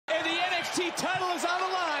NXT title is on the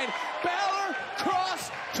line. Balor,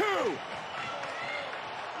 Kross, 2.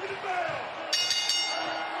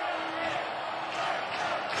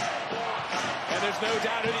 And there's no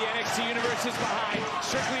doubt who the NXT universe is behind.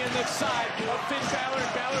 Strictly on the side of Finn Balor.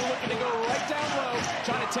 Balor looking to go right down low,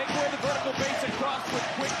 trying to take away the vertical base and Kross with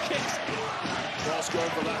quick kicks. Kross going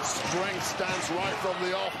for that strength stance right from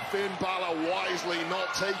the off. Finn Balor wisely not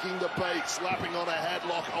taking the bait, slapping on a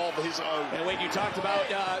headlock of his own. And Wade, you talked about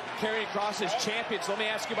Karrion Kross as champion. So let me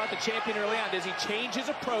ask you about the champion early on. Does he change his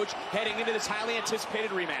approach heading into this highly anticipated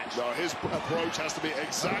rematch? No, his approach has to be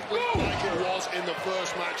exactly like it was in the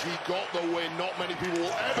first match. He got the win. Not many people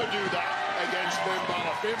will ever do that against Finn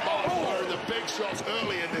Balor. Finn Balor firing the big shots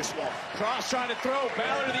early in this one. Kross trying to throw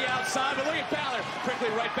Balor to the outside, but look at Balor quickly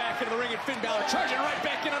right back into the ring, and Finn Balor charging right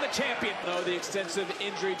back in on the champion. Though the extensive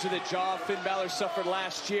injury to the jaw Finn Balor suffered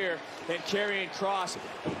last year, and Karrion Kross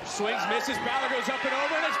swings, misses, Balor goes up and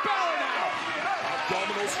over, and it's Balor now.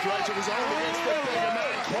 Abdominal stretch of his own against the bigger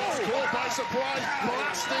man. Kross caught by surprise,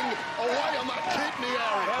 blasting away on that kidney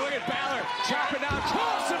area. Yeah, look at Balor chopping down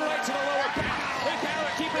Kross and right to the lower back. And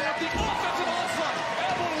Balor keeping up the offensive onslaught.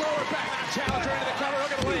 Elbow to lower back. Challenger into the cover.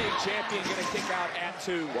 Look at the lead. Champion going to kick out at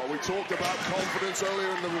 2. Well, we talked about confidence earlier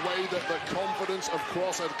in the way that the confidence of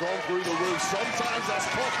Kross had gone through the roof. Sometimes that's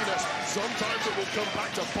cockiness. Sometimes it will come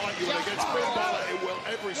back to bite you. And against Finn Balor, it will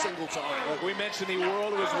every single time. Look, we mentioned the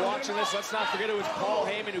world was watching this. Let's not forget it was Paul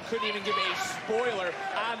Heyman who couldn't even give a spoiler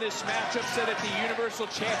on this matchup. Said that the Universal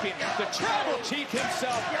Champion, the Tribal Chief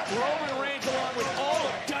himself, Roman Reigns, along with all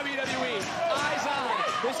of WWE, eyes on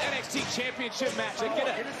this NXT Championship match. They get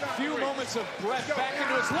a few moments of breath back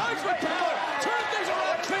into his lungs, but Balor turn things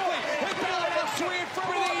around quickly. And Balor now swinging for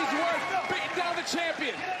everything he's worth, beating down the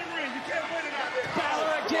champion.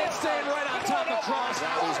 Balor again staying right on top of Kross.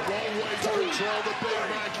 That is one way to control the big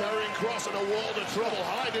man. Karrion Kross in a world of trouble,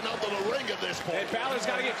 hiding under the ring at this point. And Balor's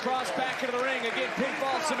got to get Kross back into the ring. Again,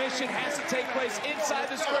 pinfall submission has to take place inside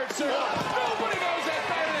the squared circle. Nobody knows that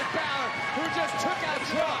better than Balor, who just took out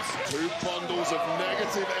Kross. 2 bundles of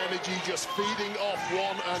negative energy just feeding off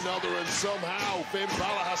one another, and somehow Finn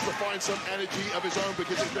Balor has to find some energy of his own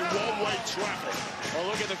because it's been one-way traffic.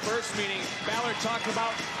 Well, look at the first meeting. Balor talked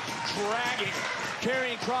about dragging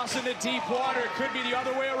Karrion Kross into deep water. It could be the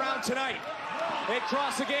other way around tonight. And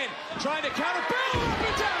Kross again, trying to counter. Balor up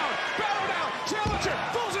and down. Balor down. Challenger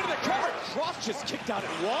falls into the cover. Kross just kicked out at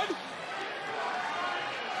 1.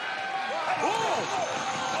 Whoa!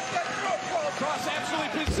 Kross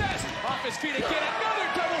absolutely possessed. Off his feet again. Another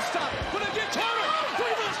double stop. But again, counter.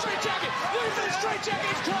 Looking for the straight jacket. Looking for the straight jacket.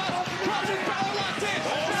 It's Kross. Kross and Balor locked in.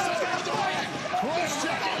 Balor's out of the way. Kross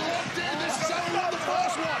jacket locked in. This is not the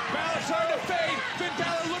first one. Balor's starting to fade. Finn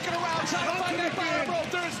Balor looking around, trying to find that Balor rope.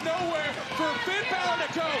 There is nowhere for Finn Balor to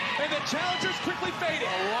go. And the challenger's quickly fading.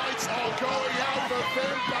 The lights are going out for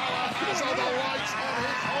Finn Balor, as are the lights on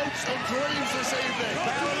his hopes and dreams this evening.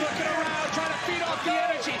 Balor looking around, trying to feed off the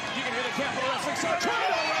energy. You can hear the Capital Wrestling Star trying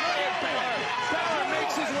to Balor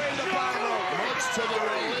makes his way to the bottom rope. Much to the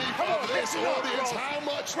relief of this audience, how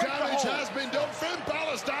much damage has been done. Finn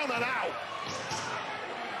Balor's down and out.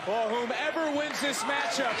 Well, whomever wins this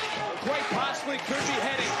matchup quite possibly could be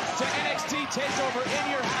heading to NXT Takeover in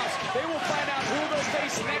your house. They will find out who they'll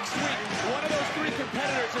face next week. One of those 3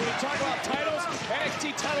 competitors. When we talk about titles,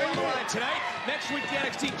 NXT title on the line tonight. Next week, the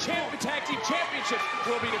NXT Tag Team Championship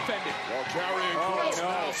will be defended. Well, Karrion Kross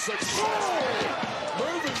now successfully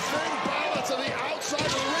moving Finn Balor to the outside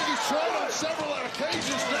of the ring. He's tried on several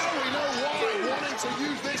occasions. Now we know why, wanting to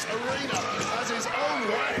use this arena as his own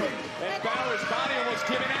weapon. And Balor's body almost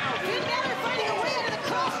giving out. Finn Balor finding a way out of the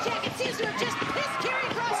Kross jacket. Seems to have just pissed Karrion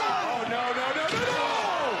Kross off. Oh, no.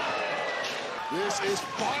 This is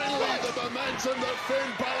finally the momentum that Finn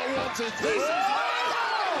Balor wanted. This is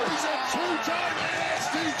he's a 2-time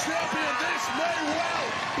NXT champion. This may well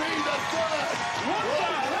be the 3rd. What the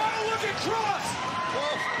hell? Look at Kross.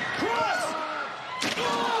 Kross.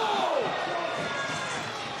 Oh!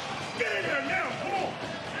 Get in there now. Come on.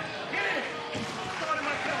 Get in. Starting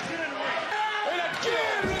myself. Get in the ring. And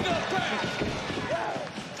again in the back.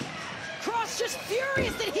 Kross just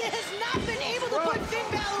furious that he has not been able to put Finn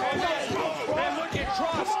Balor away. And look at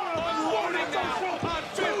Kross unloading now on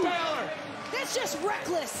Finn Balor. That's just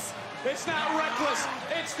reckless. It's not reckless.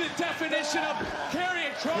 It's the definition of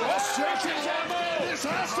Karrion Kross. This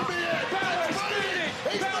has to be it. Balor's fading.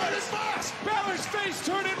 Balor's face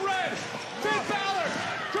turning red. Finn Balor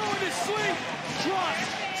going to sleep. Kross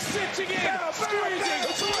cinching in, squeezing.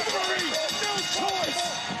 Delivery. No choice.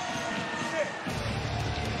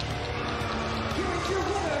 Here's your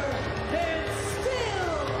winner, and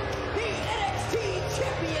still the NXT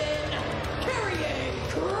champion, Karrion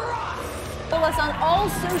Kross. follow us on all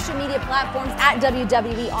social media platforms at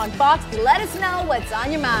WWE On Fox. Let us know what's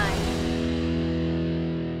on your mind.